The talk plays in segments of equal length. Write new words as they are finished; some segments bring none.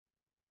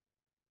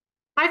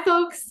Hi,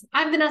 folks.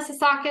 I'm Vanessa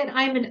Sochat.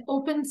 I'm an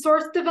open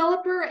source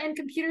developer and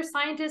computer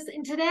scientist,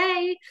 and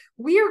today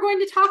we are going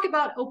to talk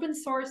about open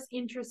source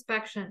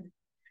introspection.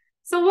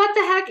 So what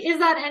the heck is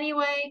that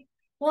anyway?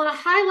 Well, at a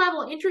high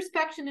level,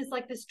 introspection is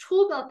like this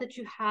tool belt that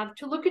you have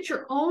to look at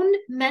your own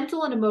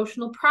mental and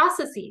emotional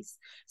processes.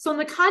 So in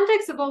the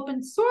context of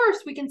open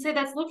source, we can say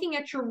that's looking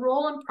at your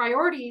role and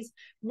priorities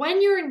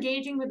when you're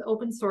engaging with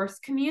open source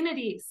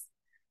communities.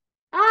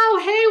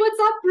 Oh, hey,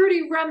 what's up,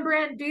 Rudy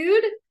Rembrandt,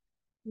 dude?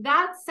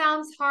 That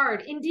sounds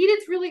hard. Indeed,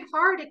 it's really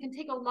hard. It can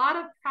take a lot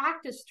of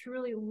practice to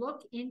really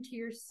look into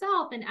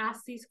yourself and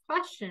ask these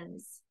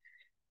questions.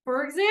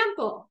 For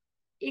example,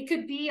 it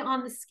could be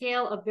on the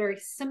scale of very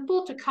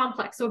simple to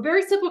complex. So a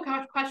very simple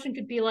question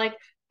could be like,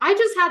 I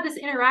just had this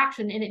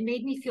interaction and it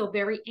made me feel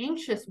very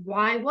anxious.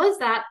 Why was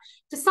that?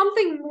 To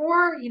something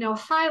more,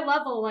 high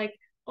level, like,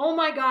 oh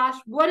my gosh,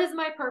 what is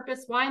my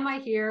purpose? Why am I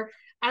here?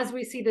 As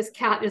we see this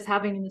cat is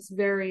having in this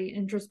very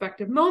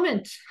introspective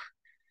moment.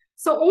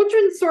 So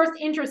open source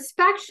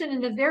introspection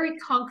in the very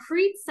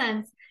concrete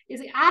sense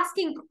is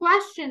asking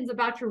questions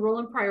about your role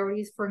and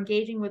priorities for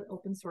engaging with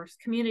open source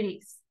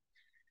communities.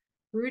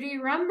 Rudy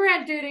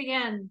Rembrandt dude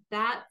again.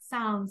 That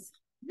sounds,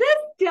 this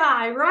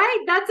guy,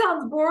 right? That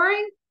sounds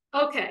boring.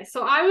 Okay,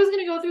 so I was going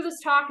to go through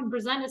this talk and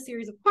present a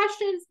series of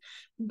questions,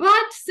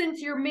 but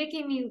since you're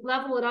making me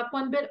level it up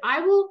one bit, I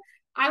will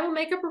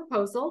make a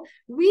proposal.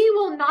 We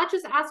will not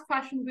just ask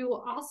questions, we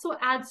will also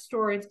add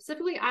stories.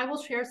 Specifically, I will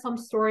share some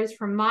stories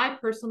from my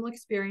personal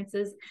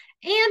experiences.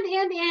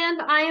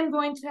 And I am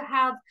going to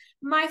have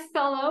my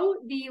fellow,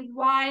 the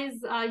wise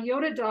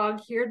Yoda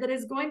dog here that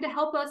is going to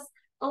help us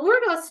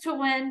alert us to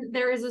when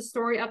there is a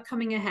story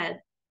upcoming ahead.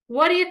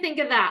 What do you think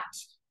of that?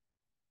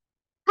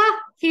 Ha,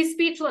 he's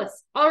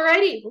speechless.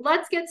 Alrighty,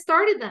 let's get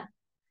started then.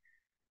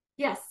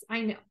 Yes,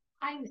 I know.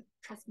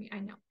 Trust me, I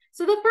know.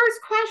 So the first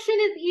question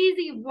is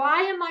easy.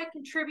 Why am I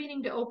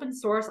contributing to open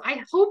source?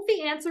 I hope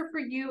the answer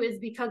for you is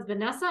because,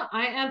 Vanessa,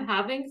 I am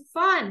having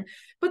fun.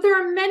 But there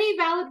are many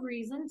valid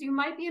reasons. You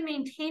might be a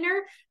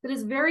maintainer that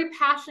is very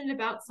passionate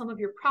about some of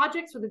your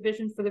projects with a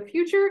vision for the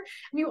future.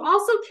 And you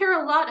also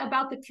care a lot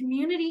about the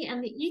community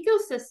and the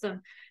ecosystem.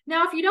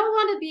 Now, if you don't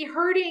want to be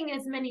herding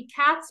as many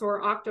cats,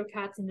 or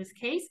octocats in this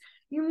case,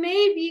 you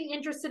may be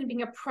interested in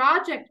being a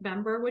project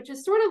member, which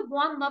is sort of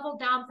one level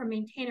down from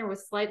maintainer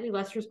with slightly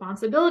less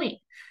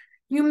responsibility.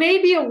 You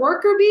may be a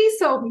worker bee,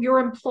 so your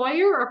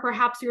employer or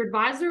perhaps your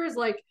advisor is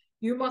like,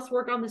 you must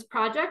work on this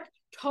project.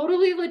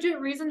 Totally legit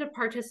reason to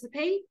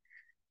participate.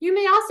 You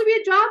may also be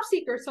a job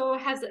seeker. So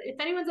if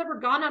anyone's ever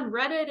gone on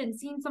Reddit and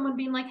seen someone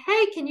being like,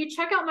 hey, can you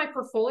check out my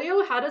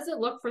portfolio? How does it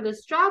look for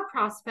this job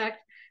prospect?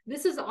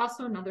 This is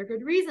also another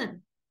good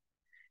reason.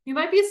 You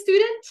might be a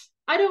student.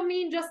 I don't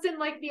mean just in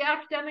like the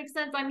academic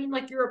sense. I mean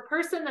like you're a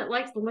person that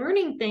likes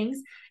learning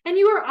things and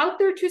you are out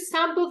there to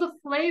sample the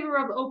flavor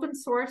of open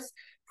source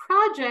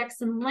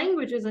projects and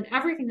languages and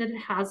everything that it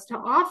has to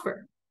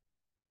offer.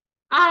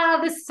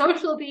 The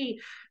social bee.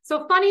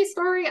 So funny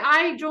story,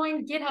 I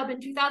joined GitHub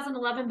in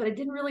 2011, but I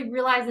didn't really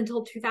realize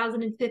until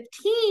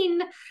 2015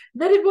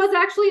 that it was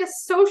actually a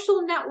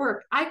social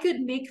network. I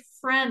could make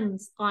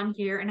friends on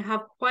here and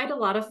have quite a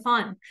lot of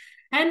fun.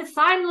 And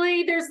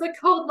finally, there's the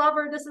code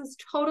lover. This is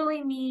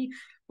totally me.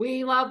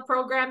 We love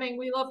programming.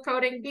 We love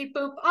coding. Beep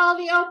boop. All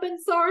the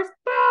open source.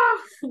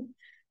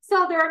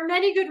 So there are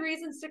many good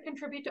reasons to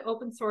contribute to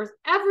open source.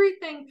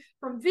 Everything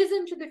from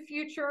vision to the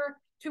future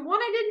to one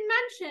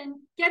I didn't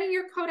mention, getting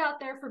your code out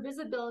there for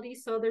visibility.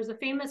 So there's a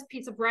famous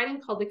piece of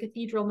writing called The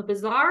Cathedral and the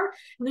Bazaar.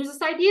 And there's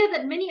this idea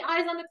that many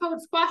eyes on the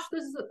code squash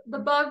the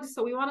bugs.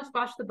 So we want to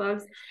squash the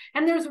bugs.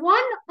 And there's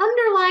one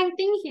underlying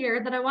thing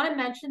here that I want to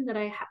mention that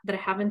I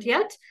haven't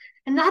yet.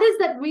 And that is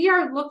that we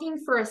are looking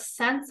for a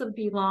sense of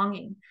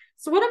belonging.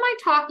 So what am I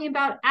talking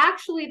about?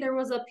 Actually, there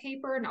was a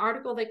paper, an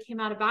article that came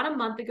out about a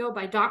month ago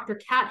by Dr.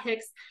 Kat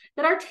Hicks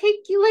that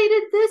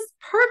articulated this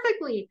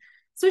perfectly.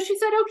 So she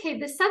said, okay,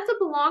 the sense of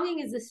belonging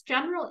is this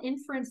general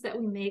inference that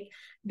we make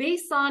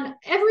based on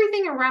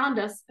everything around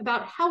us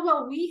about how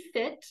well we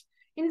fit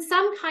in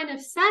some kind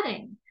of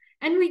setting.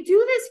 And we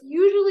do this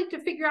usually to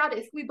figure out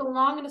if we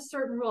belong in a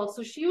certain role.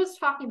 So she was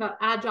talking about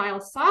agile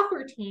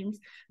software teams,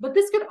 but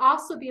this could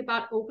also be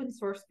about open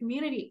source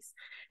communities.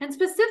 And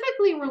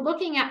specifically, we're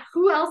looking at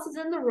who else is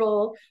in the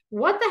role,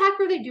 what the heck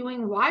are they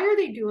doing, why are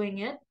they doing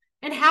it,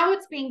 and how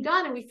it's being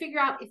done. And we figure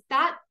out if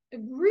that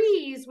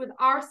agrees with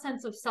our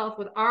sense of self,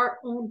 with our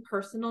own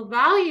personal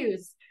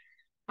values.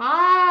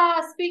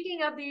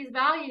 Speaking of these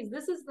values,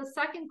 this is the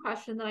second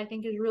question that I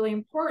think is really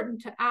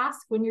important to ask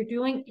when you're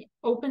doing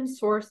open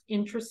source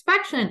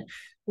introspection.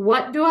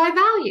 What do I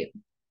value?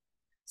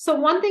 So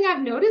one thing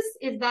I've noticed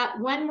is that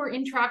when we're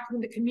interacting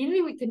with the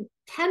community, we can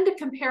tend to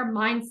compare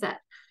mindset.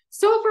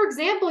 So for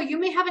example, you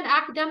may have an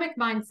academic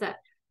mindset.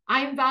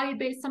 I am valued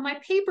based on my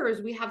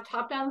papers. We have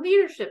top-down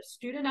leadership,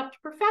 student up to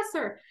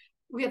professor.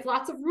 We have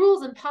lots of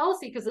rules and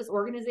policy because this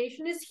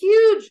organization is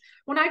huge.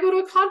 When I go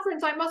to a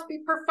conference, I must be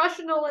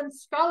professional and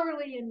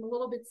scholarly and a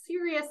little bit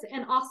serious.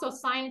 And also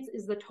science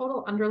is the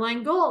total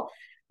underlying goal.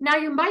 Now,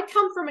 you might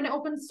come from an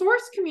open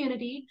source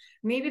community.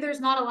 Maybe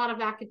there's not a lot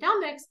of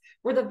academics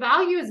where the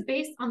value is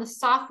based on the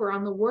software,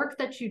 on the work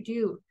that you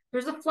do.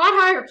 There's a flat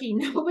hierarchy.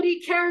 Nobody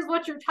cares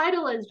what your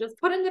title is. Just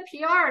put in the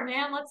PR,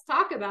 man. Let's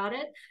talk about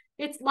it.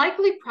 It's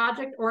likely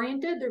project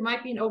oriented. There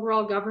might be an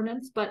overall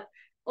governance, but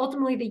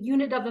ultimately the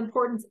unit of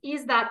importance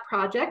is that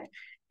project.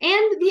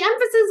 And the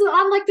emphasis is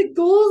on like the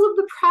goals of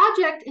the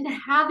project and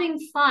having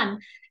fun.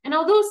 And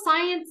although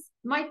science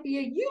might be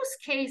a use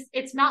case,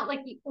 it's not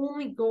like the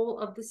only goal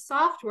of the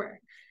software.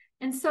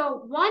 And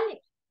so one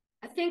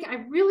thing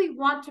I really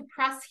want to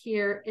press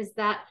here is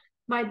that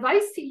my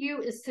advice to you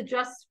is to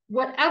just,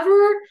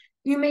 whatever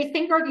you may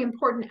think are the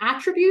important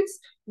attributes,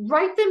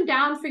 write them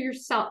down for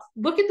yourself.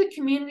 Look at the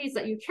communities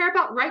that you care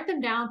about, write them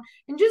down,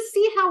 and just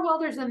see how well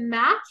there's a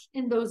match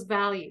in those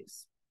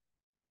values.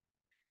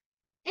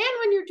 And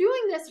when you're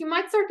doing this, you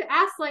might start to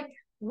ask, like,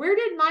 where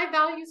did my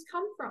values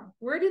come from?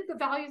 Where did the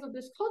values of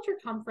this culture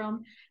come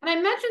from? And I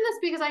mention this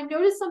because I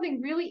noticed something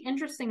really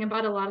interesting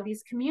about a lot of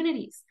these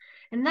communities.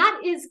 And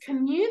that is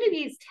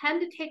communities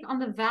tend to take on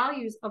the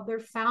values of their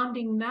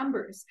founding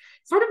members,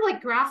 sort of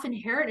like graph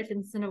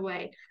inheritance in a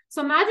way.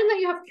 So imagine that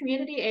you have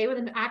community A with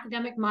an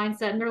academic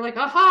mindset, and they're like,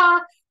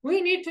 aha,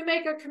 we need to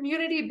make a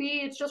community B.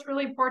 It's just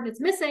really important.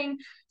 It's missing.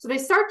 So they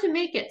start to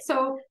make it.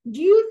 So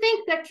do you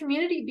think that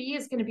community B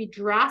is going to be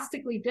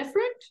drastically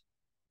different?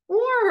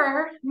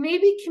 Or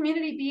maybe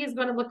community B is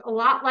going to look a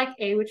lot like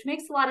A, which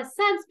makes a lot of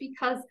sense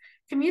because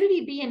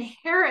community B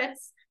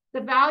inherits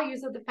the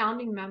values of the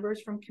founding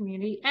members from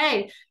community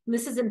A. And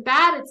this isn't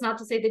bad. It's not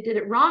to say they did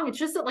it wrong. It's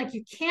just that like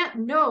you can't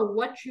know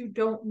what you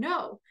don't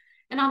know.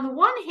 And on the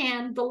one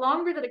hand, the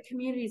longer that a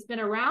community has been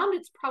around,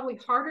 it's probably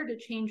harder to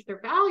change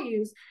their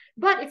values.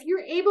 But if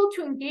you're able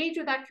to engage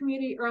with that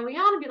community early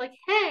on and be like,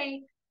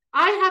 hey,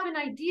 I have an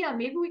idea.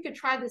 Maybe we could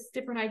try this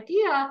different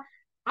idea.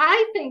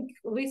 I think,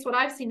 at least what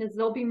I've seen, is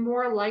they'll be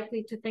more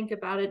likely to think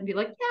about it and be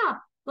like, yeah,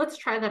 let's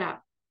try that out.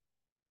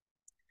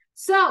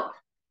 So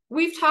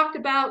we've talked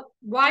about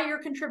why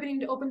you're contributing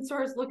to open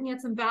source, looking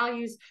at some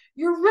values.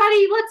 You're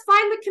ready. Let's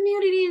find the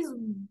communities.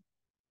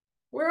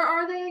 Where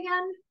are they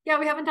again? Yeah,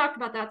 we haven't talked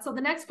about that. So the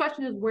next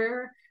question is,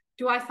 where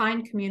do I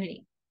find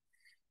community?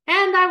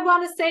 And I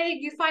want to say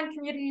you find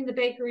community in the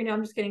bakery. No,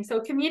 I'm just kidding. So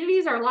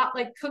communities are a lot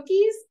like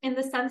cookies in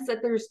the sense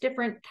that there's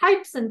different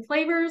types and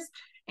flavors.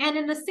 And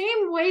in the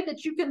same way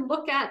that you can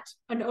look at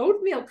an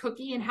oatmeal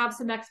cookie and have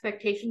some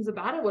expectations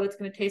about it, what it's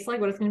going to taste like,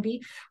 what it's going to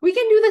be, we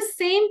can do the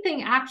same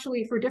thing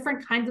actually for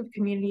different kinds of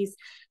communities.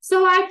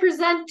 So I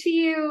present to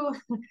you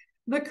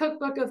the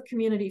cookbook of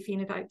community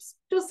phenotypes,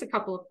 just a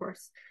couple, of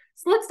course.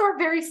 So let's start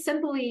very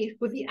simply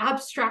with the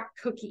abstract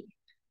cookie.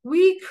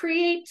 We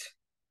create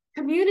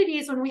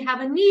communities when we have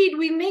a need.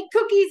 We make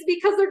cookies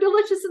because they're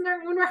delicious and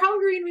when we're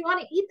hungry and we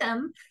want to eat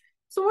them.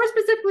 So more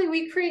specifically,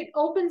 we create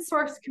open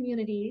source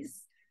communities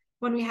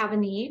when we have a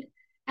need.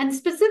 And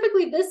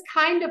specifically, this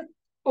kind of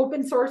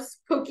open source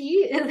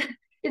cookie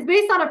is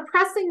based on a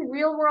pressing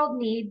real world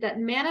need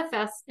that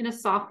manifests in a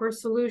software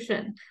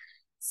solution.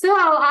 So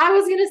I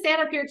was going to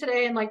stand up here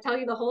today and like tell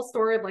you the whole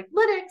story of like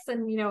Linux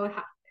and, you know,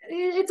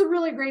 it's a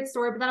really great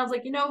story. But then I was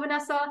like, you know,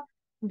 Vanessa,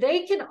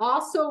 they can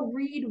also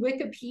read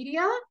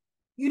Wikipedia.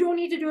 You don't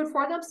need to do it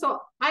for them. So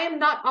I am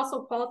not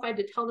also qualified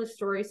to tell this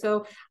story.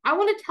 So I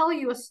want to tell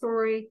you a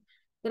story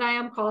that I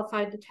am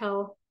qualified to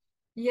tell.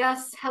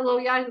 Yes, hello,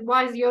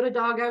 wise Yoda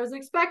dog. I was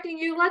expecting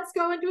you. Let's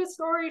go into a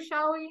story,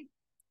 shall we?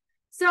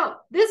 So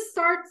this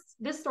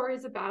story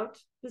is about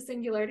the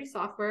Singularity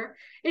software.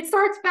 It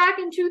starts back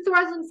in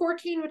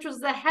 2014, which was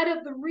the head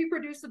of the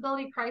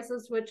reproducibility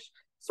crisis, which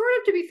sort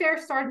of, to be fair,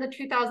 started in the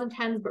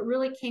 2010s, but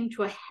really came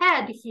to a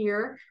head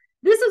here.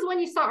 This is when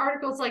you saw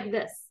articles like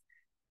this,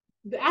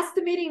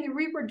 estimating the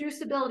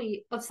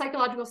reproducibility of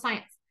psychological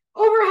science.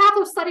 Over half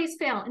of studies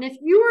fail. And if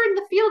you were in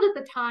the field at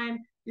the time,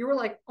 you were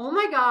like, oh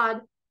my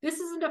God, this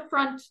is an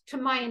affront to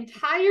my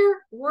entire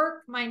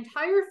work, my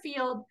entire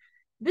field.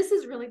 This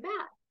is really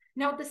bad.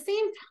 Now, at the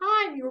same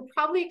time, you were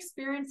probably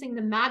experiencing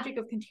the magic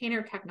of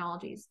container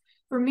technologies.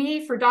 For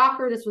me, for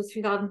Docker, this was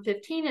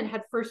 2015. It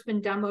had first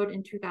been demoed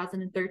in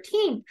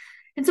 2013.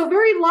 And so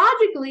very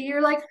logically,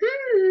 you're like,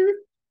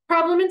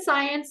 problem in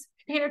science,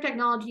 container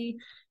technology.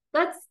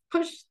 Let's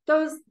push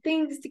those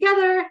things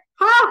together.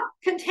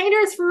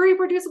 Containers for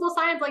reproducible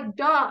science, like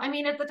duh. I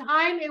mean, at the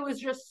time, it was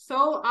just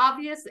so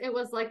obvious. It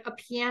was like a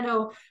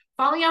piano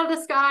falling out of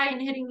the sky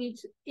and hitting me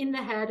in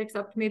the head,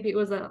 except maybe it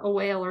was a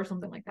whale or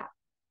something like that.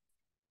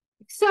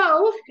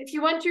 So if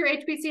you went to your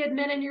HPC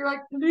admin and you're like,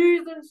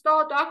 please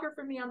install Docker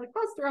for me on the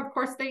cluster, of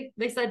course,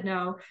 they said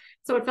no.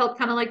 So it felt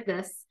kind of like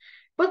this.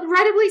 But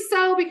regrettably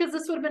so, because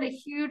this would have been a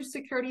huge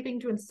security thing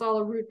to install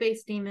a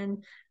root-based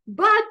daemon.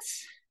 But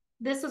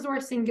this is where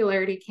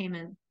Singularity came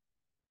in.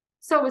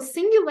 So with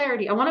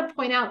Singularity, I want to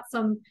point out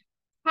some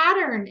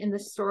pattern in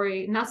this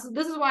story. And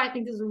this is why I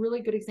think this is a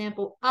really good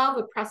example of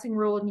a pressing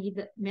real need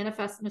that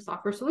manifests in a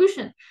software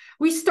solution.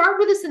 We start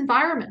with this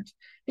environment.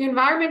 The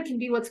environment can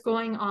be what's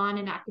going on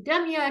in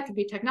academia. It could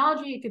be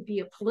technology. It could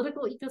be a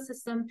political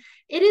ecosystem.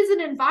 It is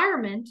an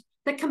environment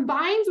that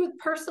combines with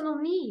personal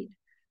need.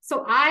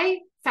 So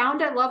I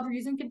found I loved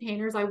using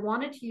containers. I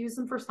wanted to use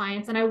them for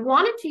science, and I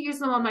wanted to use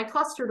them on my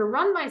cluster to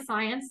run my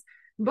science,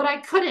 but I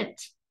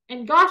couldn't.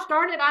 And gosh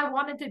darn it, I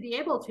wanted to be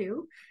able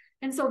to.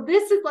 And so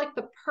this is like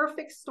the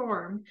perfect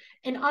storm.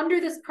 And under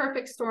this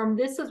perfect storm,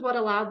 this is what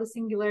allowed the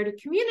Singularity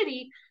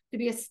community to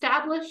be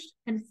established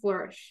and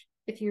flourish,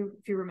 if you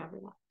remember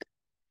that.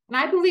 And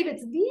I believe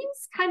it's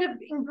these kind of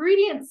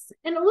ingredients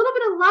and a little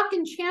bit of luck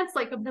and chance,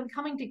 like of them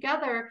coming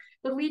together,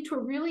 that lead to a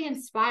really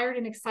inspired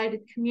and excited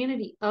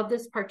community of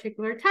this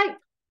particular type.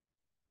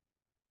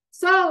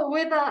 So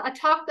with a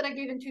talk that I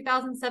gave in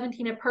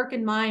 2017 at Perk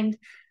in Mind,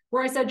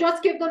 where I said,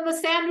 just give them the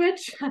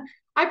sandwich,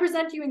 I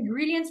present to you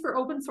ingredients for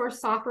open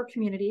source software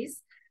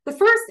communities. The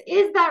first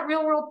is that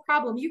real world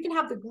problem. You can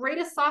have the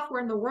greatest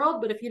software in the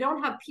world, but if you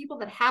don't have people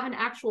that have an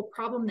actual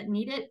problem that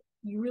need it,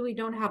 you really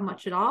don't have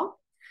much at all.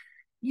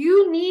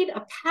 You need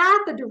a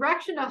path, a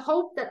direction, a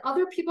hope that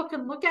other people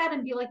can look at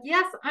and be like,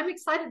 yes, I'm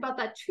excited about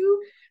that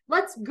too.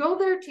 Let's go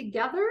there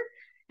together.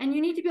 And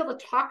you need to be able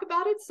to talk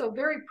about it. So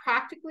very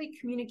practically,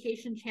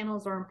 communication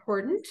channels are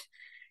important.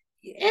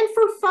 And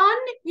for fun,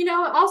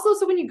 also,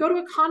 so when you go to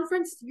a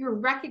conference, you're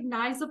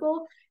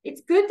recognizable.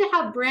 It's good to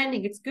have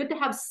branding. It's good to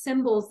have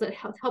symbols that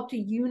help to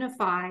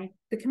unify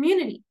the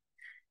community.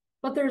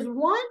 But there's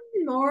one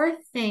more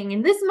thing,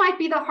 and this might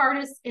be the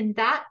hardest, and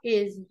that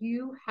is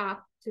you have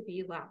to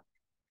be loud.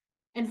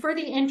 And for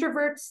the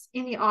introverts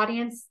in the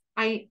audience,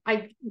 I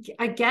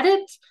get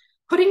it.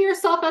 Putting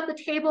yourself at the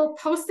table,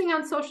 posting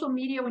on social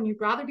media when you'd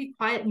rather be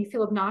quiet and you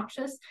feel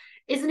obnoxious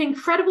is an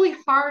incredibly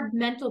hard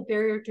mental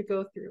barrier to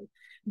go through.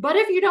 But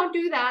if you don't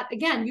do that,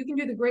 again, you can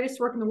do the greatest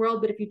work in the world,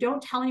 but if you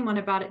don't tell anyone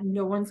about it,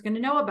 no one's going to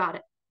know about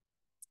it.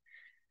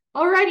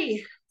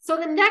 Alrighty, so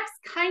the next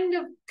kind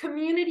of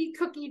community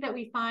cookie that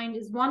we find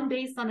is one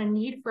based on a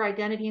need for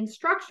identity and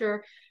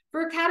structure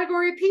for a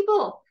category of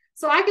people.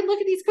 So I can look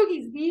at these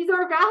cookies. These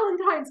are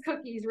Valentine's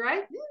cookies,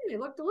 right? They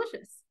look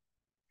delicious.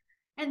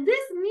 And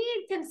this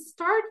need can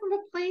start from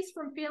a place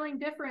from feeling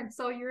different.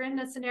 So you're in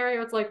a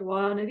scenario, it's like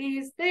one of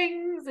these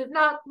things is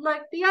not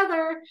like the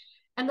other.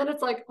 And then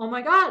it's like, oh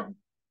my God,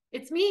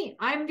 it's me.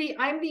 I'm the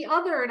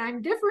other and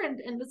I'm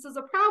different. And this is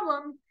a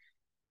problem.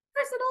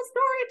 Personal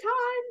story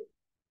time.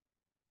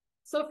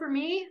 So for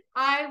me,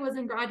 I was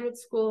in graduate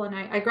school and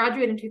I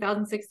graduated in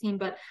 2016,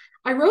 but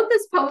I wrote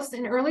this post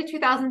in early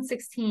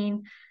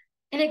 2016.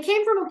 And it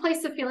came from a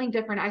place of feeling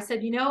different. I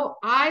said,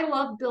 I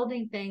love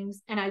building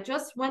things. And I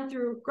just went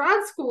through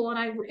grad school and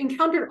I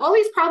encountered all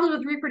these problems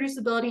with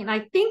reproducibility. And I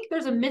think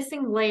there's a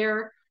missing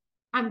layer.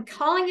 I'm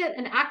calling it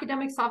an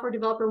academic software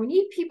developer. We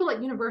need people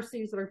at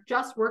universities that are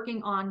just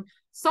working on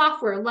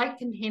software like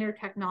container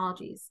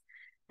technologies.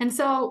 And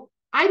so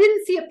I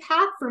didn't see a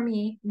path for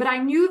me, but I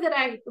knew that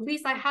at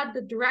least I had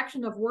the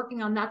direction of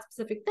working on that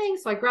specific thing.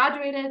 So I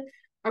graduated.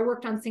 I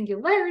worked on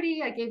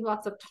Singularity. I gave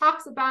lots of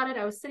talks about it.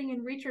 I was sitting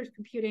in research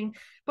computing.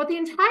 But the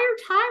entire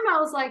time I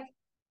was like,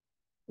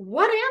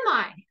 what am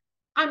I?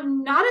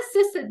 I'm not a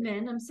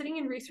sysadmin. I'm sitting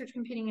in research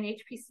computing in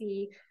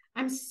HPC.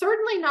 I'm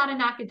certainly not an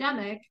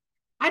academic.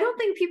 I don't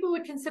think people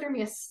would consider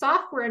me a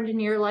software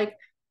engineer. Like,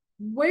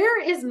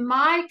 where is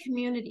my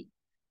community?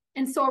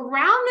 And so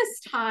around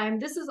this time,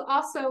 this is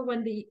also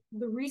when the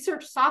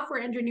research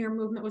software engineer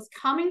movement was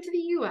coming to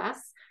the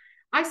US.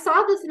 I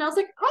saw this and I was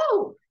like,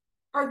 oh,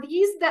 are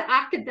these the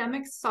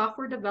academic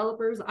software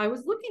developers I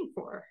was looking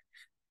for?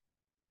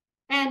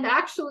 And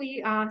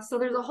actually, so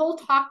there's a whole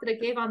talk that I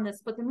gave on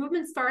this, but the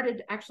movement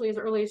started actually as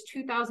early as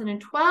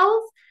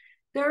 2012.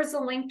 There's a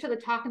link to the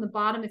talk in the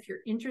bottom if you're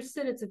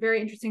interested. It's a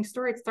very interesting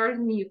story. It started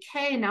in the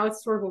UK and now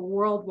it's sort of a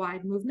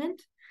worldwide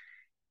movement.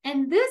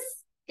 And this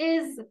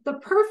is the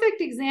perfect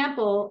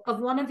example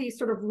of one of these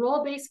sort of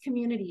role-based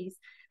communities.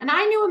 And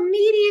I knew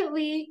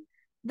immediately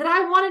that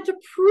I wanted to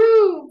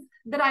prove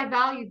that I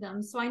valued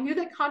them. So I knew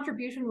that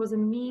contribution was a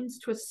means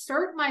to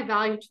assert my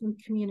value to the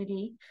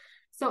community.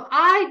 So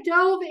I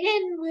dove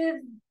in with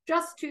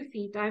just 2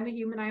 feet. I'm a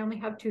human. I only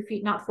have 2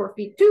 feet, not 4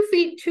 feet. 2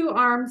 feet, 2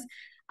 arms.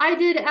 I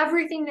did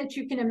everything that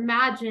you can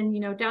imagine,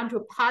 down to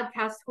a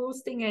podcast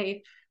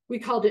hosting we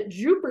called it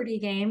Jeopardy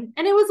game.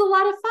 And it was a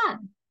lot of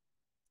fun.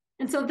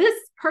 And so this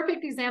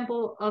perfect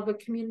example of a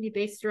community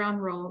based around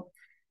role,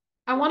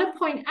 I want to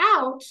point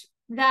out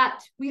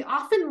that we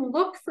often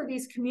look for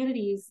these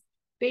communities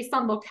based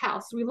on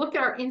locale. So we look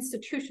at our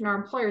institution, our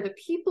employer, the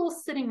people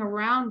sitting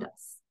around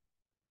us.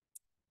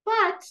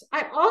 But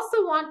I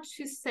also want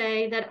to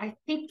say that I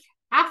think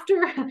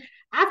after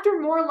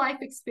more life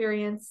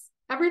experience,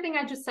 everything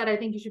I just said, I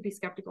think you should be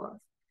skeptical of.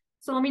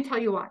 So let me tell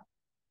you why.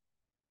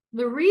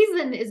 The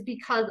reason is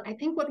because I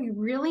think what we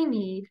really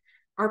need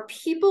are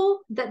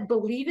people that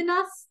believe in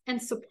us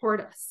and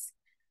support us.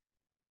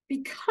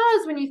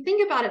 Because when you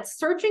think about it,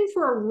 searching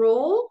for a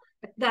role,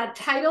 that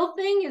title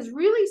thing is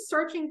really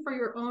searching for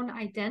your own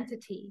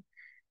identity.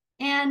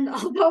 And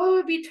although it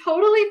would be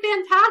totally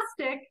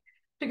fantastic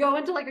to go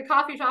into like a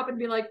coffee shop and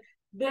be like,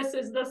 this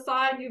is the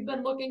sign you've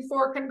been looking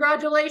for.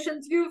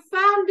 Congratulations, you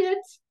found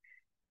it.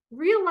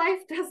 Real life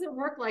doesn't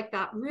work like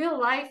that. Real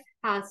life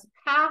has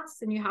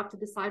paths and you have to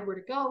decide where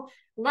to go,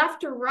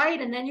 left or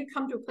right, and then you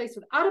come to a place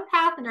without a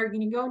path and are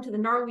going to go into the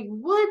gnarly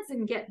woods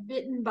and get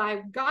bitten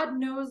by God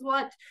knows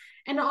what.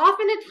 And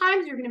often at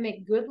times you're going to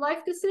make good life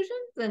decisions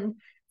and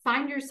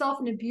find yourself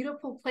in a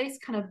beautiful place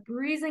kind of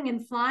breezing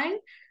and flying.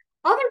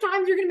 Other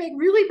times you're going to make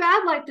really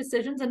bad life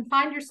decisions and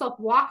find yourself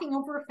walking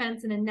over a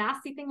fence in a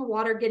nasty thing of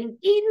water, getting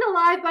eaten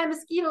alive by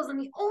mosquitoes, and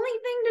the only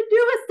thing to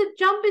do is to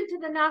jump into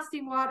the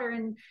nasty water.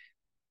 And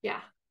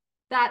yeah,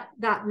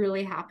 that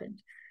really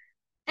happened.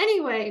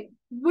 Anyway,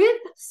 with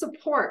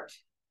support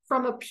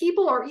from a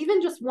people or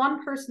even just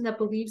one person that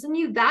believes in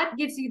you, that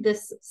gives you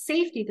this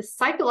safety, the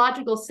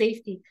psychological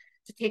safety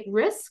to take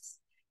risks,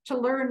 to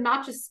learn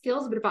not just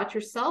skills, but about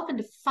yourself, and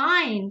to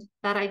find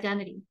that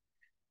identity.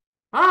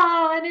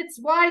 And it's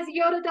wise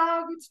Yoda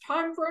dog. It's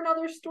time for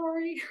another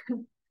story.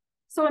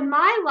 So in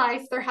my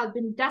life, there have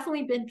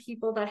definitely been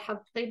people that have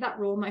played that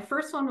role. My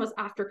first one was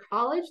after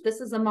college.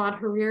 This is Ahmad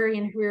Hariri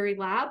in Hariri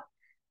Lab.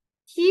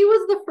 He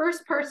was the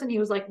first person. He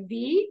was like,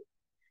 V,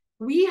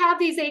 we have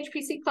these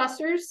HPC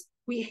clusters.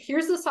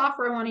 Here's the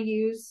software I want to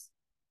use.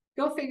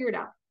 Go figure it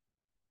out.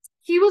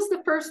 He was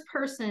the first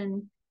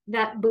person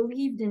that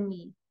believed in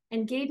me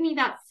and gave me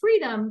that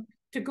freedom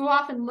to go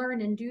off and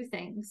learn and do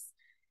things.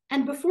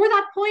 And before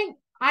that point,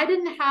 I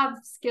didn't have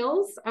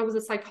skills. I was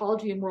a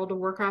psychology and World of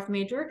Warcraft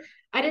major.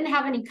 I didn't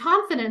have any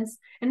confidence.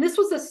 And this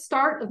was the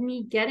start of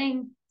me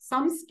getting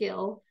some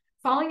skill,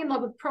 falling in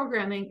love with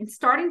programming, and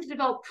starting to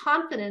develop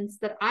confidence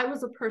that I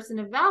was a person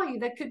of value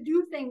that could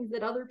do things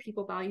that other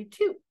people value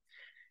too.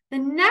 The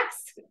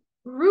next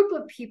group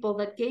of people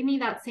that gave me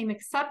that same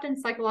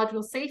acceptance,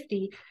 psychological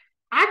safety,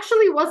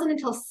 actually wasn't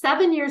until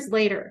 7 years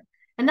later.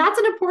 And that's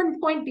an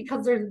important point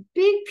because there's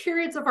big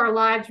periods of our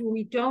lives where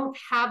we don't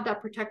have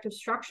that protective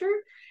structure.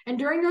 And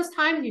during those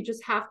times, you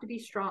just have to be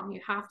strong.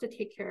 You have to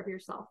take care of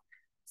yourself.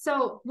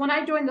 So when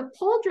I joined the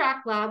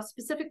Poldrack lab,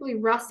 specifically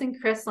Russ and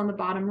Chris on the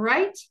bottom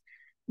right,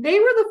 they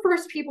were the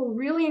first people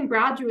really in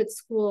graduate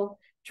school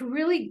to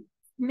really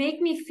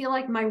make me feel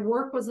like my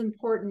work was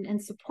important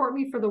and support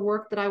me for the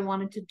work that I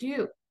wanted to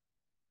do.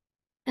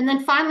 And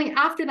then finally,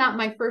 after that,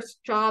 my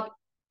first job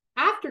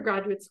after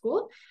graduate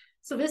school.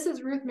 So this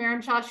is Ruth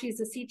Marenshaw. She's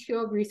the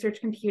CTO of Research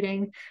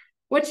Computing.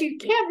 What you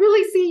can't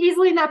really see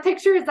easily in that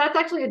picture is that's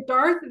actually a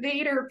Darth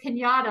Vader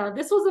piñata.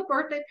 This was a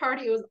birthday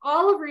party. It was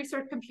all of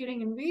Research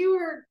Computing, and we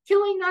were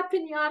killing that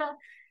piñata,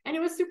 and it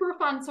was super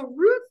fun. So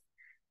Ruth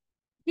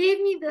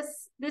gave me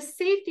this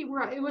safety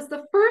where it was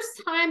the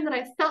first time that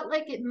I felt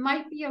like it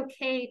might be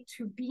okay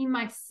to be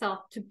myself,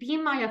 to be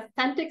my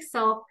authentic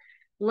self,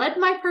 let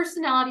my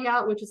personality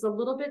out, which is a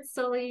little bit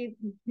silly,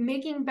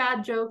 making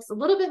bad jokes, a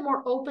little bit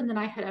more open than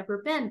I had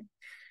ever been.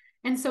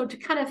 And so to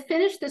kind of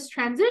finish this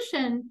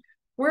transition,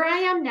 where I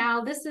am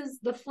now, this is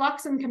the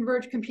Flux and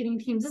Converge computing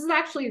teams. This is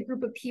actually a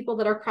group of people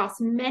that are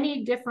across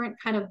many different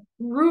kind of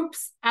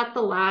groups at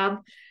the lab.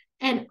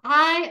 And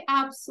I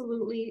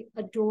absolutely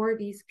adore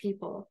these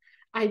people.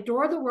 I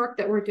adore the work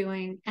that we're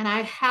doing. And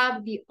I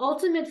have the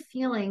ultimate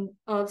feeling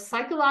of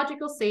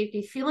psychological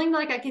safety, feeling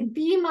like I can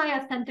be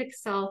my authentic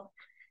self.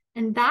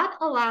 And that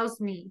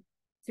allows me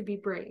to be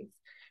brave,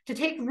 to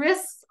take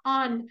risks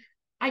on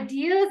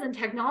ideas and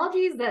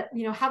technologies that,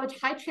 have a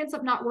high chance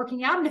of not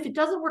working out. And if it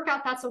doesn't work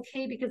out, that's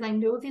okay, because I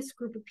know this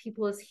group of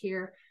people is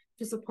here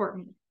to support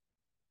me.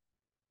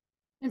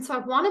 And so I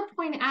want to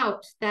point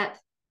out that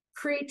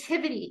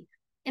creativity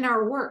in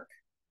our work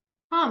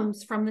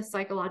comes from this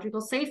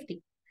psychological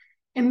safety.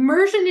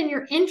 Immersion in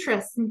your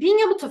interests and being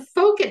able to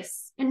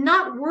focus and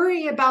not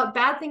worry about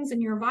bad things in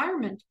your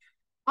environment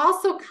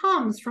also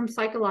comes from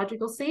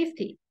psychological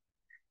safety.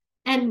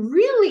 And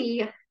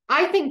really,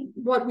 I think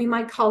what we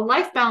might call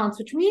life balance,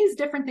 which means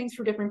different things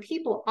for different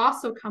people,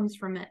 also comes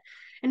from it.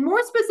 And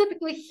more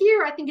specifically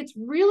here, I think it's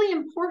really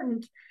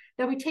important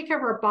that we take care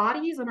of our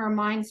bodies and our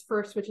minds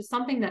first, which is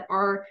something that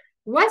our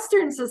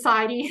Western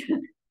society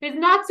is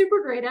not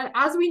super great at.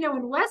 As we know,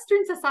 in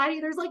Western society,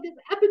 there's like this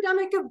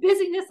epidemic of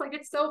busyness, like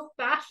it's so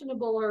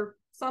fashionable or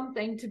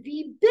something to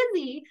be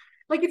busy.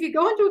 Like if you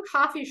go into a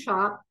coffee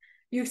shop,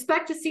 you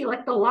expect to see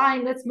like the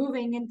line that's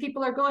moving and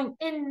people are going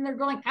in and they're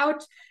going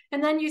out.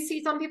 And then you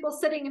see some people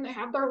sitting and they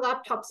have their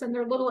laptops and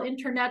their little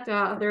internet,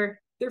 their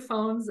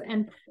phones,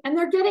 and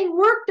they're getting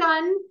work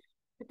done.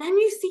 But then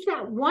you see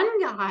that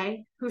one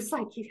guy who's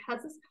like, he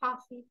has his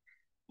coffee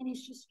and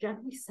he's just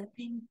gently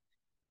sipping.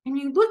 And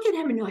you look at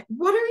him and you're like,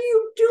 what are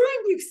you doing,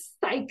 you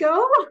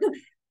psycho?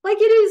 Like,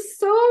 it is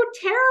so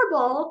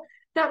terrible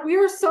that we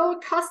are so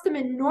accustomed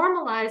and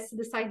normalized to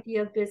this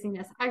idea of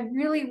busyness. I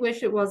really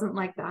wish it wasn't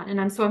like that.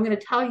 And so I'm going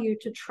to tell you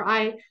to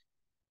try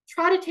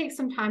to take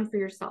some time for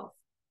yourself.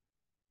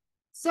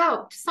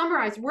 So to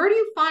summarize, where do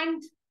you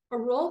find a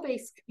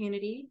role-based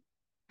community?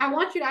 I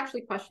want you to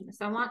actually question this.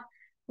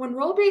 When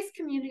role-based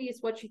community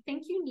is what you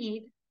think you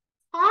need,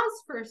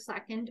 pause for a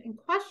second and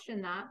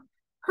question that.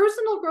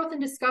 Personal growth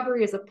and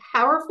discovery is a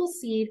powerful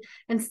seed,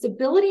 and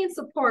stability and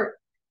support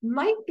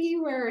might be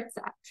where it's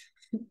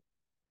at.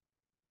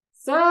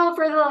 So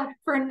for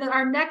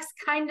our next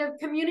kind of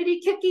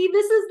community cookie,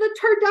 this is the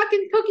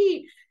turducken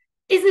cookie.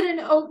 Is it an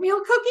oatmeal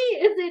cookie?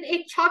 Is it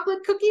a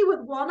chocolate cookie with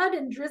walnut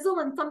and drizzle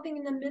and something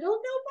in the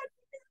middle? Nobody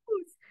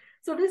knows.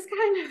 So this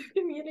kind of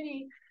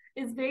community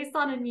is based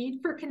on a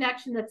need for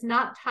connection that's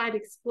not tied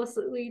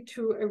explicitly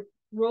to a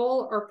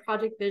role or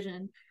project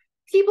vision.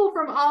 People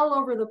from all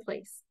over the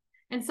place.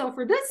 And so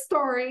for this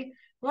story,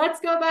 let's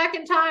go back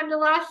in time to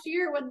last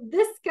year when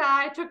this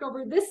guy took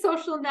over this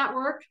social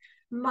network,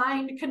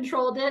 mind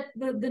controlled it,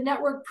 the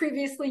network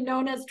previously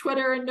known as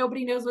Twitter, and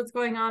nobody knows what's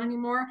going on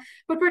anymore.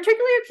 But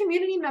particularly a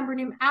community member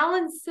named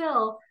Alan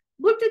Sill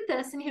looked at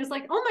this and he was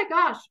like, oh my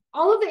gosh,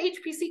 all of the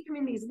HPC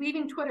communities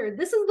leaving Twitter.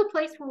 This is the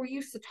place where we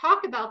used to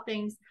talk about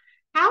things.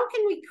 How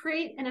can we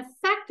create an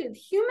effective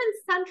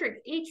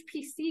human-centric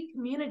HPC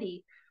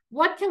community?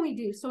 What can we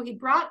do? So he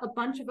brought a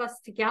bunch of us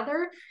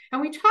together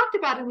and we talked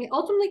about it, and we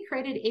ultimately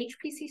created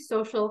HPC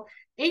Social,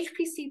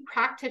 HPC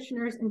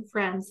practitioners and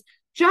friends,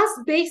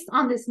 just based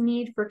on this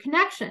need for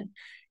connection.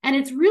 And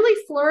it's really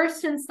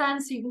flourished since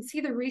then. So you can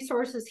see the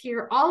resources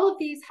here. All of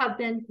these have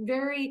been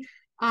very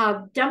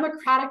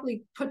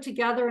democratically put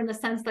together in the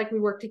sense like we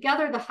work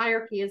together. The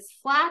hierarchy is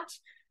flat.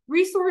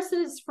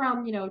 Resources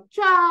from,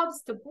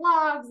 jobs to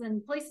blogs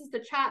and places to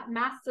chat,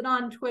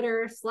 Mastodon,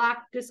 Twitter,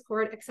 Slack,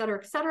 Discord, et cetera,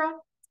 et cetera.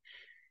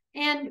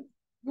 And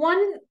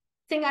one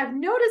thing I've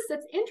noticed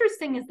that's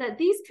interesting is that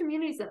these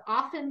communities that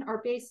often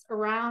are based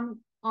around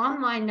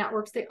online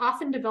networks, they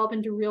often develop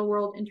into real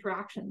world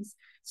interactions.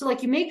 So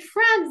like you make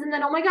friends and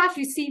then, oh my gosh,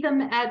 you see them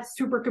at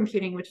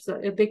supercomputing, which is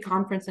a big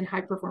conference in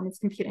high performance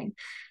computing.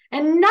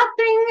 And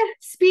nothing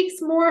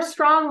speaks more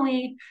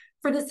strongly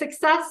for the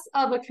success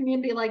of a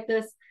community like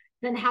this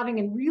than having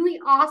a really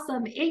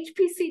awesome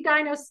HPC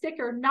Dino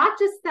sticker, not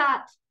just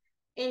that,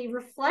 a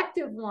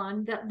reflective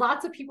one that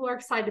lots of people are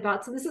excited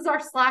about. So this is our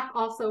Slack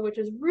also, which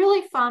is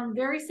really fun,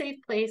 very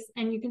safe place.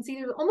 And you can see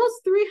there's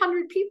almost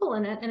 300 people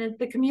in it, and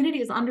the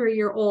community is under a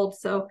year old.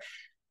 So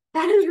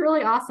that is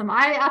really awesome.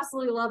 I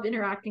absolutely love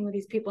interacting with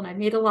these people, and I've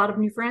made a lot of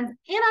new friends,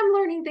 and I'm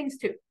learning things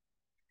too.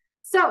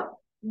 So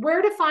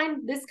where to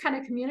find this kind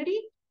of community?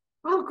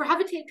 Well,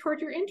 gravitate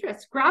towards your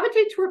interests.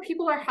 Gravitate to where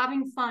people are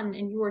having fun,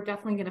 and you are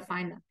definitely going to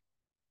find them.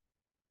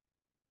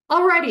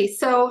 Alrighty,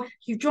 so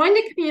you joined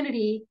the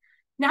community.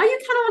 Now you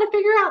kind of want to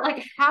figure out,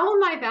 like, how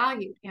am I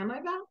valued? Am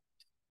I valued?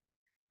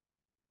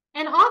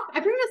 And I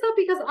bring this up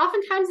because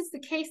oftentimes it's the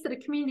case that a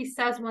community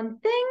says one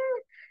thing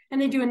and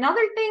they do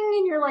another thing,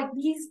 and you're like,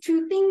 these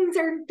two things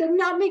do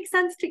not make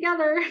sense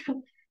together.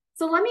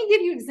 So let me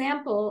give you an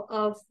example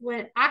of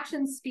when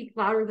actions speak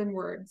louder than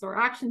words, or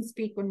actions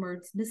speak when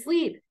words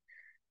mislead.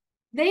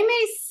 They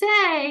may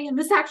say, and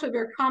this is actually a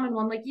very common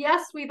one, like,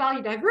 yes, we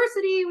value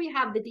diversity, we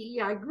have the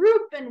DEI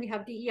group, and we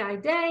have DEI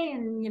day,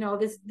 and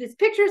this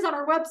picture's on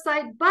our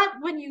website, but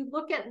when you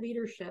look at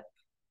leadership,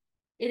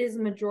 it is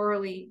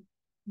majorly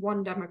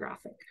one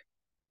demographic.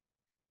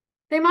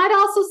 They might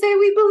also say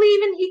we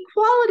believe in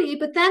equality,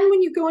 but then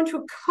when you go into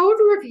a code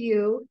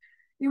review,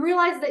 you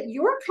realize that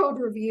your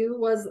code review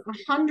was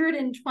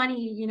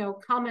 120,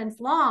 comments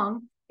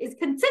long, is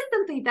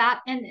consistently that,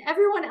 and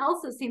everyone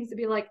else's seems to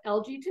be like,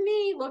 LG to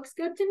me, looks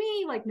good to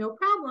me, like no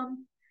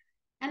problem.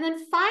 And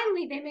then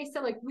finally, they may say,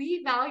 like,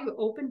 we value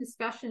open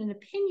discussion and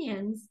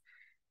opinions,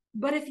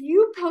 but if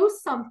you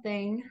post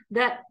something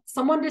that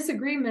someone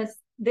disagrees with,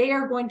 they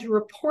are going to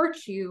report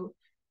you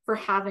for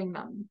having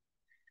them.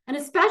 And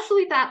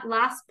especially that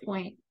last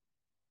point,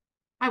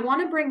 I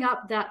want to bring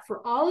up that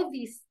for all of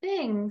these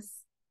things,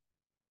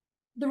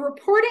 the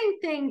reporting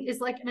thing is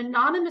like an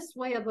anonymous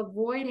way of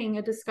avoiding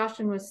a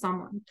discussion with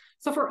someone.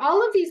 So for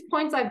all of these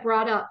points I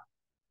brought up,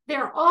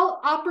 they're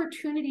all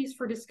opportunities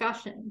for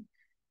discussion.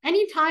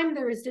 Anytime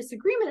there is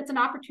disagreement, it's an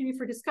opportunity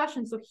for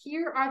discussion. So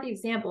here are the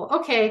example.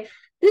 Okay,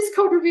 this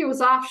code review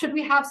was off. Should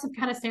we have some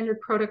kind of standard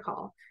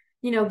protocol?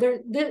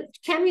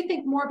 Can we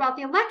think more about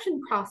the election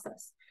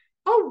process?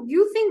 Oh,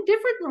 you think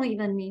differently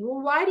than me.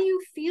 Well, why do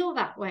you feel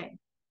that way?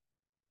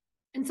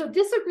 And so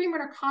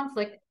disagreement or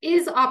conflict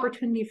is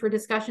opportunity for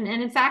discussion.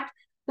 And in fact,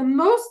 the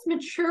most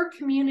mature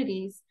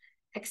communities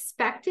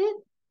expect it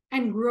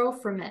and grow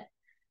from it.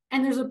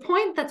 And there's a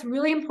point that's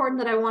really important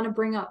that I want to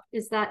bring up,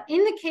 is that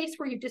in the case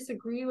where you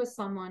disagree with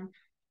someone,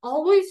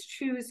 always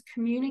choose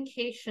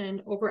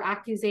communication over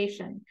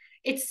accusation.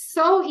 It's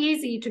so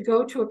easy to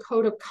go to a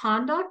code of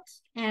conduct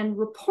and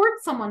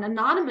report someone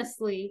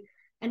anonymously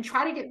and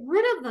try to get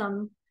rid of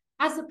them,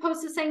 as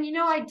opposed to saying,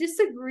 I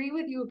disagree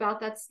with you about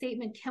that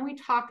statement. Can we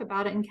talk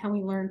about it, and can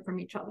we learn from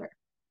each other?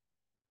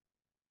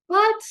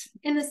 But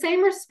in the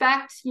same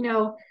respect,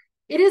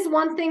 it is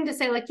one thing to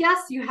say, like,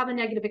 yes, you have a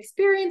negative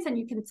experience and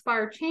you can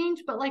inspire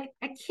change, but like,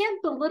 I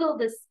can't belittle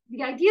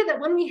the idea that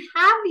when we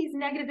have these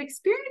negative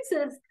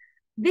experiences,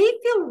 they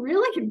feel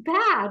really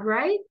bad,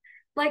 right?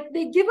 Like,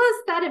 they give us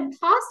that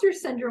imposter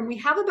syndrome. We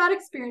have a bad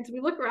experience. We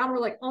look around, we're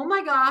like, oh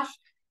my gosh,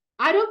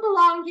 I don't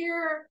belong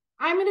here.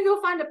 I'm going to go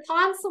find a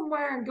pond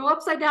somewhere and go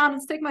upside down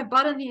and stick my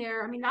butt in the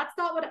air. I mean, that's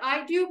not what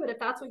I do, but if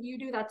that's what you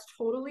do, that's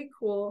totally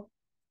cool.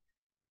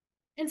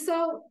 And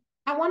so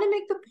I want to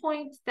make the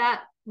point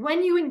that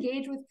when you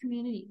engage with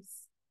communities,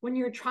 when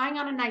you're trying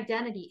on an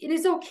identity, it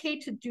is okay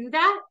to do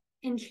that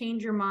and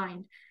change your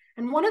mind.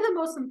 And one of the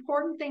most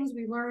important things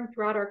we learn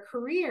throughout our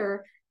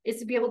career is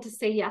to be able to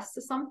say yes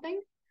to something,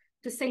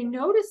 to say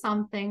no to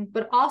something,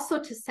 but also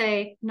to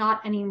say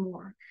not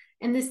anymore.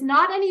 And this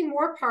not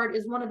anymore part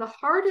is one of the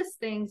hardest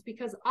things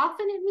because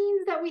often it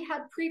means that we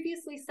had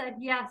previously said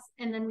yes,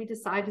 and then we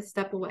decide to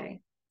step away.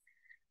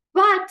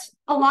 But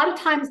a lot of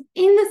times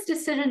in this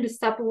decision to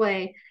step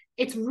away,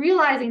 it's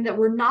realizing that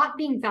we're not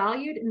being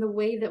valued in the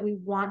way that we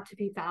want to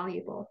be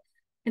valuable.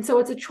 And so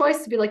it's a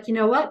choice to be like, you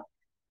know what?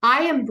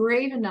 I am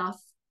brave enough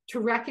to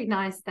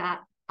recognize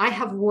that I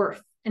have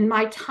worth and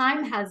my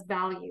time has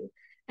value.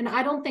 And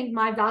I don't think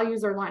my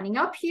values are lining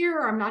up here,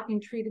 or I'm not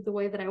being treated the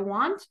way that I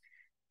want.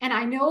 And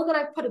I know that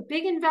I've put a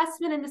big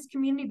investment in this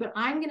community, but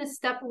I'm going to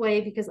step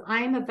away because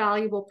I'm a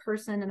valuable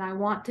person and I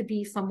want to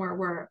be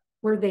somewhere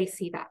where they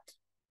see that.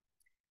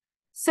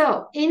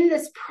 So in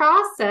this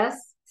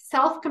process,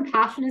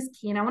 self-compassion is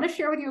key. And I want to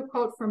share with you a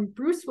quote from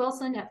Bruce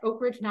Wilson at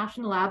Oak Ridge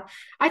National Lab.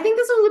 I think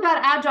this was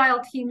about agile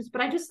teams, but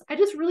I just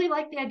really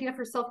like the idea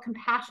for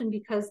self-compassion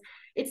because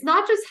it's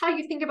not just how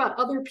you think about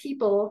other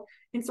people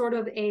in sort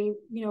of a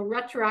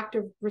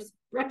retrospective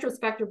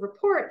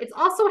report. It's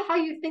also how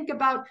you think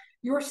about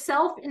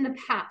yourself in the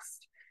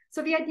past.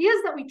 So the idea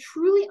is that we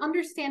truly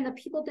understand that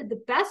people did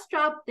the best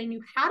job they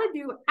knew how to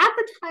do at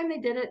the time they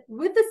did it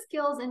with the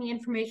skills and the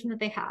information that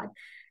they had.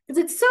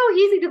 Because it's so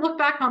easy to look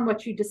back on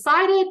what you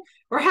decided,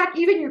 or heck,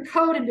 even your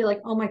code, and be like,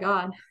 oh my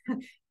God,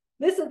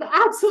 this is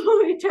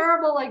absolutely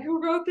terrible. Like,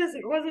 who wrote this?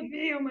 It wasn't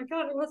me. Oh my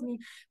God, it wasn't me.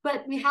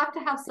 But we have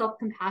to have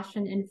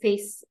self-compassion and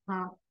face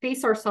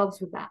ourselves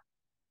with that.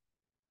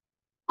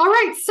 All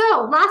right,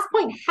 so last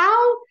point,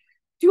 how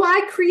do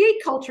I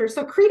create culture?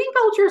 So creating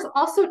culture is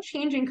also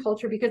changing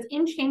culture, because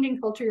in changing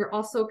culture, you're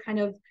also kind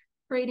of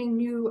creating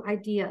new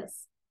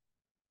ideas.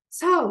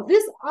 So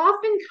this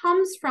often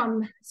comes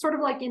from sort of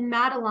like in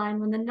Madeline,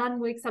 when the nun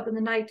wakes up in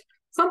the night,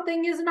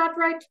 something is not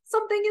right,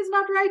 something is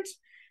not right.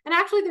 And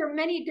actually there are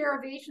many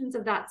derivations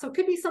of that. So it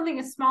could be something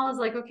as small as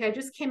like, okay, I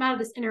just came out of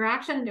this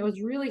interaction and it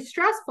was really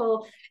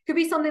stressful. It could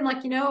be something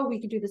like, you know,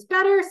 we could do this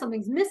better,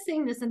 something's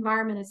missing, this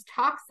environment is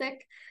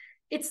toxic.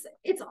 It's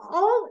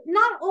all,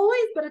 not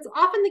always, but it's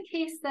often the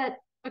case that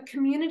a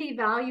community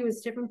value is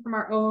different from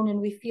our own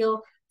and we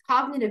feel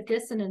cognitive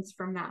dissonance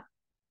from that.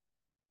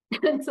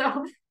 And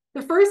so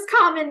the first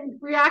common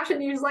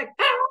reaction is like,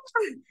 ah,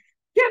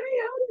 get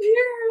me out of here,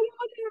 I don't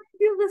want to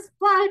feel this.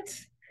 But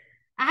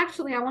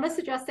actually, I want to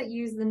suggest that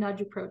you use the nudge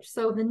approach.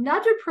 So the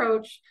nudge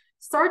approach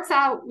starts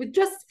out with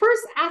just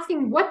first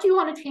asking, what do you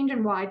want to change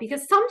and why?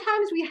 Because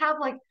sometimes we have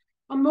like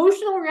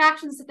emotional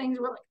reactions to things.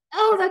 We're like,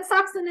 oh, that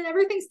sucks, and then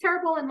everything's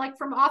terrible. And like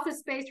from Office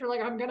Space, you're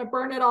like, I'm going to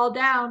burn it all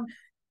down.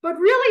 But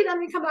really, then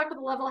we come back with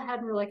a level head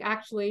and we're like,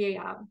 actually,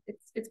 yeah,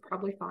 it's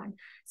probably fine.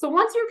 So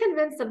once you're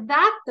convinced of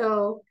that,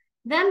 though,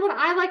 then what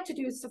I like to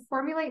do is to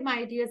formulate my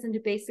ideas into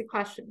basic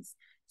questions.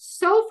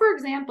 So for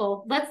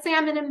example, let's say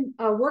I'm in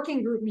a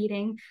working group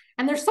meeting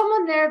and there's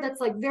someone there that's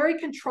like very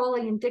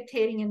controlling and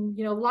dictating, and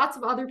you know, lots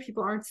of other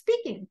people aren't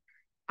speaking.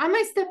 I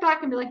might step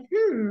back and be like,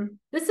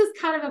 this is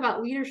kind of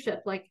about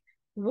leadership. Like,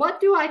 what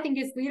do I think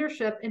is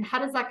leadership and how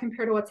does that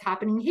compare to what's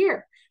happening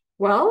here?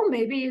 Well,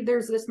 maybe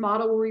there's this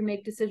model where we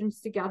make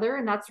decisions together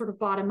and that's sort of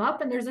bottom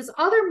up. And there's this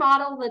other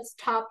model that's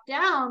top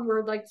down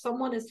where like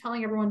someone is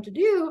telling everyone to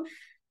do.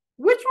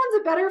 Which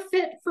one's a better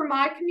fit for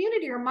my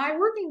community or my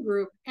working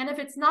group? And if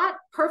it's not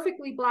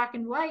perfectly black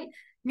and white,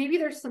 maybe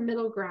there's some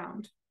middle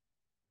ground.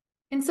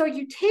 And so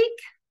you take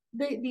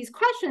these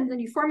questions and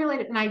you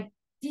formulate an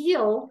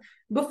ideal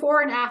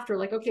before and after.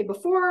 Like, okay,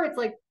 before it's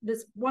like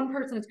this one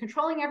person is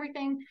controlling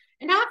everything.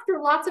 And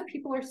after, lots of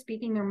people are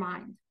speaking their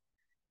mind.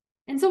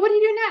 And so what do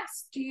you do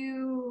next? Do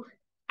you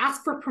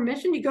ask for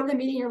permission? You go to the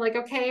meeting, you're like,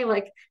 okay,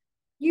 like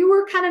you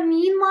were kind of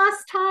mean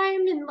last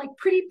time and like,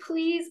 pretty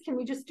please, can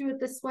we just do it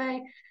this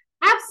way?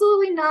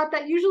 Absolutely not.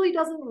 That usually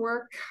doesn't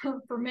work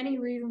for many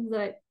reasons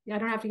that I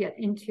don't have to get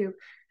into.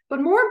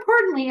 But more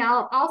importantly,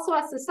 I'll also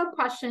ask the sub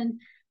question.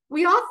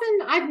 We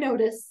often, I've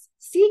noticed,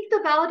 seek the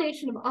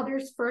validation of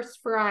others first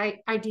for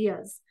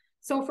ideas.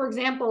 So for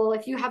example,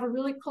 if you have a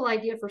really cool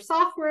idea for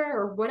software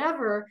or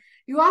whatever,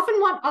 you often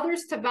want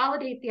others to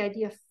validate the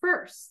idea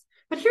first.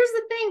 But here's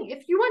the thing,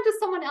 if you went to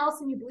someone else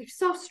and you believe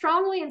so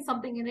strongly in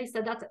something and they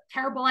said, that's a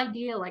terrible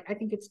idea, like I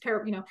think it's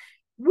terrible, you know,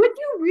 would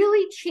you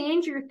really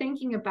change your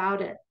thinking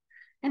about it?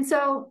 And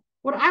so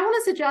what I want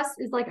to suggest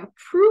is like a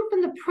proof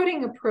in the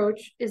pudding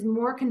approach is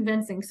more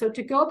convincing. So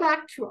to go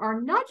back to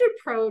our nudge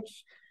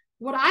approach,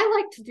 what I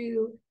like to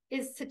do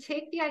is to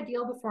take the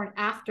ideal before and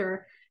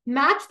after,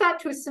 match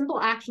that to a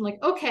simple action like,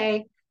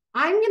 okay,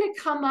 I'm going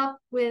to come up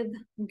with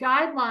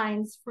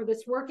guidelines for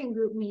this working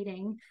group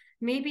meeting.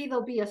 Maybe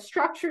there'll be a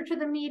structure to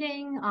the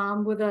meeting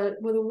with a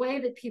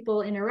way that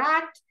people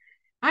interact.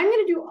 I'm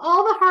going to do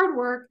all the hard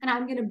work and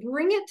I'm going to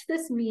bring it to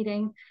this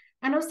meeting.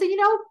 And I'll say, you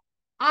know,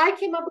 I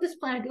came up with this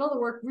plan, I did all the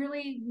work,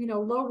 really, you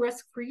know, low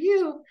risk for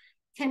you.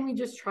 Can we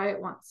just try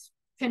it once?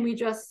 Can we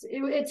just,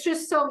 it's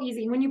just so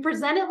easy. When you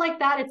present it like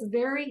that, it's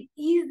very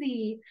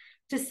easy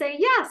to say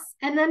yes.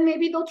 And then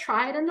maybe they'll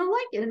try it and they'll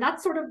like it. And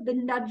that's sort of the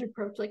nudge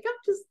approach, like, oh,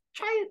 just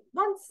try it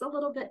once a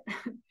little bit.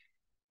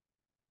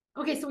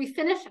 Okay, so we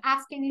finished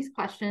asking these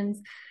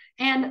questions.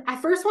 And I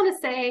first want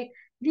to say,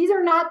 these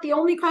are not the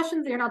only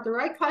questions. They're not the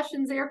right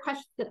questions. They are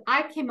questions that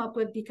I came up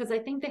with because I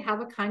think they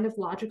have a kind of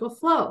logical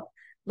flow.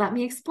 Let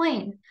me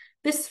explain.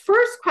 This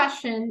first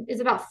question is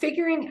about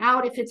figuring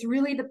out if it's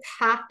really the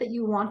path that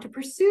you want to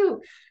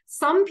pursue.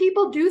 Some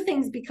people do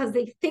things because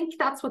they think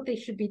that's what they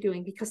should be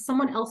doing, because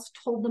someone else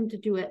told them to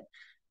do it.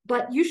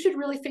 But you should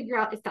really figure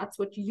out if that's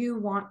what you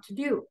want to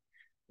do.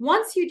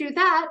 Once you do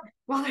that,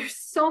 well, there's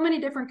so many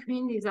different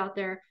communities out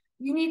there,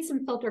 you need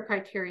some filter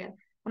criteria.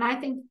 And I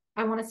think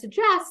I want to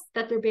suggest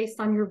that they're based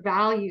on your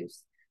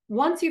values.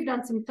 Once you've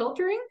done some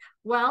filtering,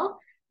 well,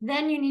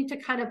 then you need to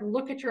kind of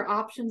look at your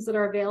options that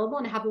are available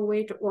and have a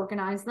way to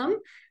organize them.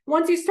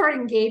 Once you start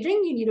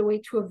engaging, you need a way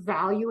to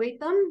evaluate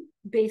them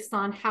based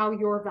on how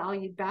you're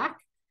valued back.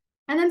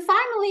 And then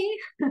finally,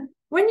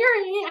 when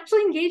you're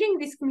actually engaging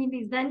with these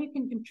communities, then you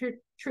can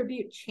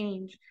contribute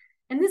change.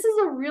 And this is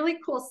a really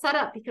cool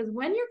setup because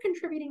when you're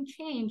contributing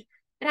change,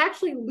 it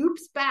actually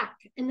loops back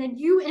and then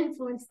you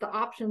influence the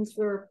options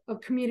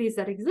of communities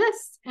that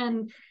exist.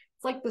 And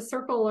it's like the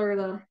circle or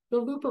the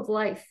loop of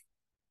life.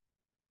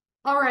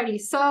 Alrighty,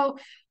 so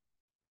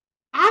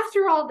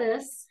after all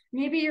this,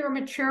 maybe you're a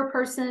mature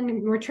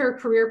person, mature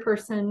career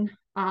person,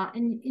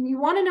 and you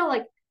want to know,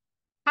 like,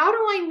 how do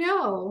I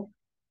know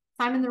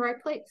if I'm in the right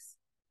place?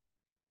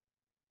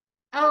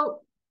 Oh,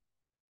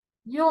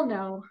 you'll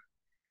know.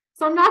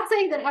 So I'm not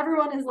saying that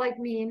everyone is like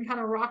me and kind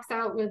of rocks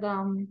out with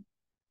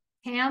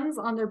hands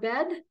on their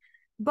bed,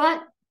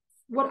 but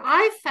what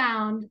I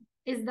found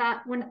is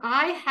that when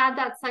I had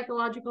that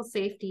psychological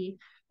safety,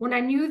 when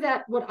I knew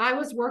that what I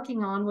was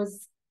working on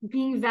was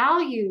being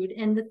valued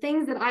and the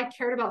things that I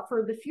cared about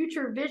for the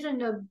future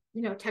vision of,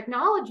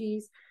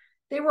 technologies,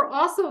 they were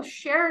also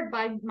shared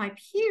by my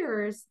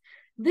peers.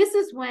 This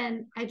is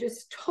when I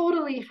just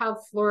totally have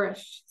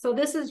flourished. So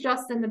this is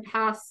just in the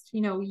past,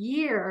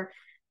 year.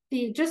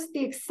 The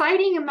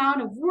exciting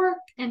amount of work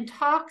and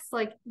talks,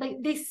 like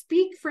they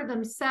speak for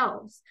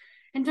themselves.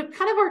 And to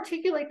kind of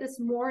articulate this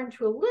more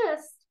into a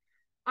list,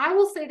 I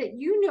will say that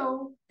you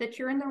know that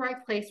you're in the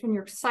right place when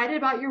you're excited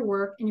about your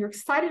work and you're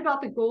excited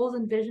about the goals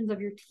and visions of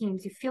your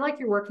teams. You feel like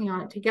you're working on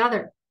it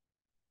together.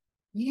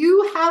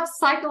 You have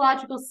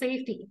psychological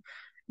safety.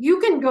 You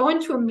can go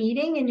into a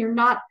meeting and you're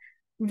not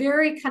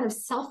very kind of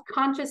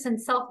self-conscious and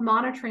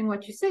self-monitoring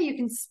what you say. You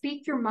can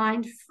speak your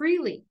mind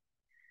freely.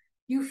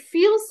 You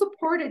feel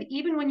supported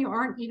even when you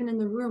aren't even in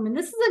the room. And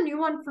this is a new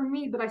one for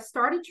me, but I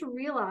started to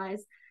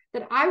realize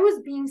that I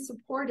was being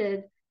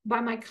supported by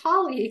my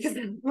colleagues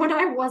when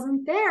I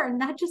wasn't there.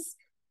 And that just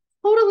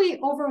totally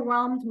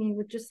overwhelmed me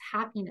with just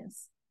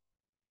happiness.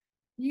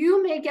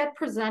 You may get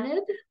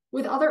presented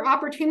with other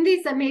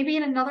opportunities that maybe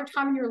in another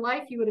time in your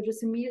life you would have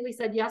just immediately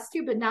said yes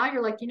to, but now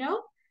you're like,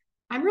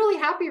 I'm really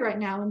happy right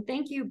now and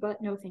thank you,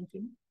 but no thank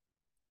you.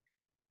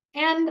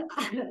 And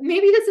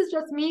maybe this is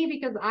just me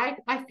because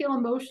I feel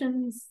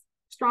emotions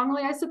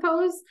strongly, I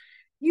suppose.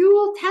 You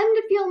will tend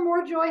to feel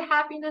more joy,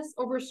 happiness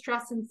over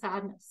stress and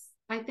sadness.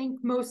 I think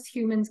most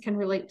humans can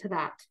relate to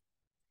that.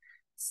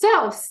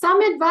 So,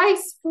 some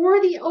advice for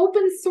the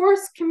open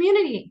source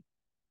community.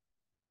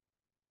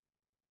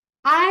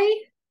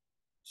 I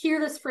hear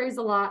this phrase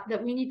a lot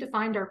that we need to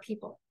find our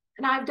people.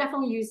 And I've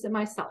definitely used it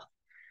myself.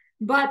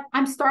 But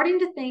I'm starting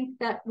to think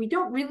that we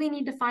don't really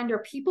need to find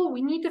our people.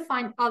 We need to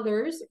find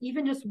others,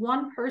 even just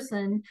one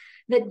person,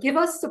 that give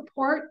us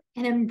support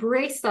and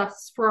embrace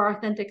us for our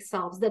authentic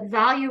selves, that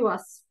value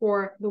us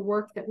for the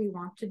work that we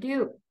want to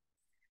do.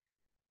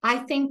 I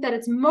think that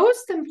it's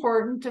most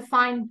important to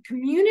find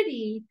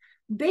community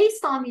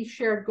based on these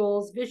shared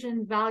goals,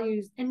 vision,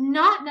 values, and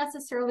not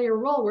necessarily a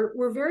role.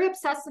 We're very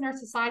obsessed in our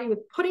society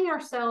with putting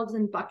ourselves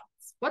in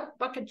buckets. What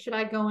bucket should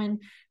I go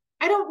in?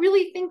 I don't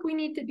really think we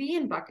need to be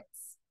in buckets.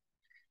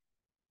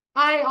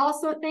 I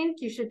also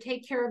think you should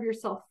take care of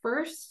yourself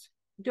first.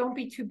 Don't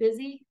be too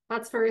busy.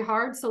 That's very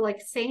hard. So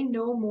say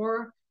no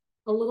more,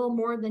 a little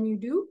more than you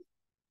do.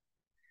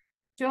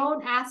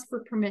 Don't ask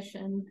for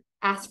permission.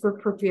 Ask for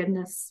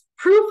forgiveness.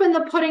 Proof in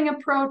the pudding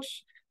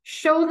approach.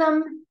 Show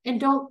them and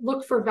don't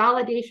look for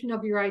validation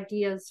of your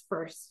ideas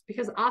first,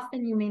 because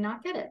often you may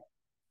not get it.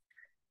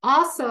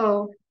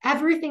 Also,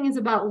 everything is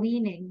about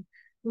leaning.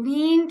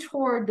 Lean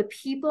toward the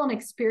people and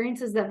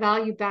experiences that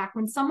value back.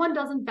 When someone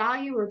doesn't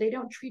value or they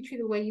don't treat you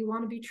the way you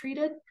want to be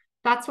treated,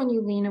 that's when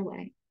you lean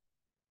away.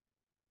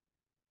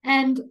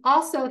 And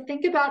also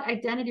think about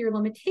identity or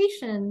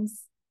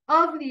limitations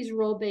of these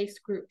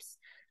role-based groups.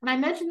 And I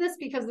mention this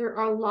because there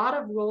are a lot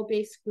of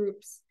role-based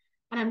groups,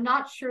 and I'm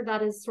not sure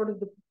that is sort of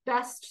the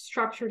best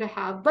structure to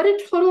have, but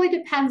it totally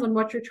depends on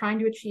what you're trying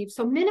to achieve.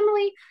 So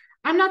minimally,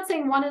 I'm not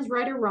saying one is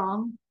right or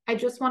wrong. I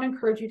just want to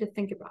encourage you to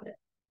think about it.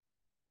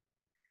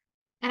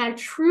 And I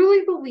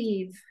truly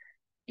believe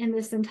in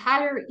this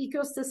entire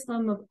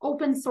ecosystem of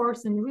open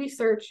source and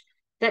research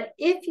that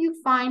if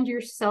you find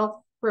yourself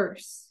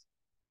first,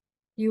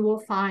 you will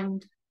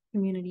find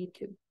community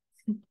too.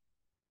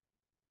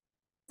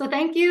 So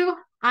thank you.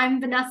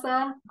 I'm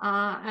Vanessa,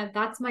 and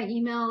that's my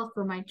email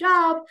for my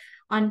job.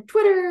 On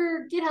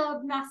Twitter,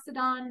 GitHub,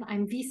 Mastodon,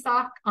 I'm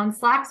VSock. On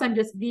Slack, so I'm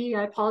just V.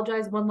 I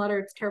apologize, one letter,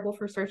 it's terrible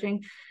for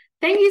searching.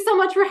 Thank you so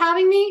much for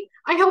having me.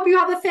 I hope you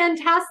have a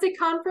fantastic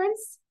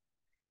conference.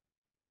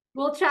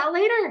 We'll chat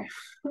later.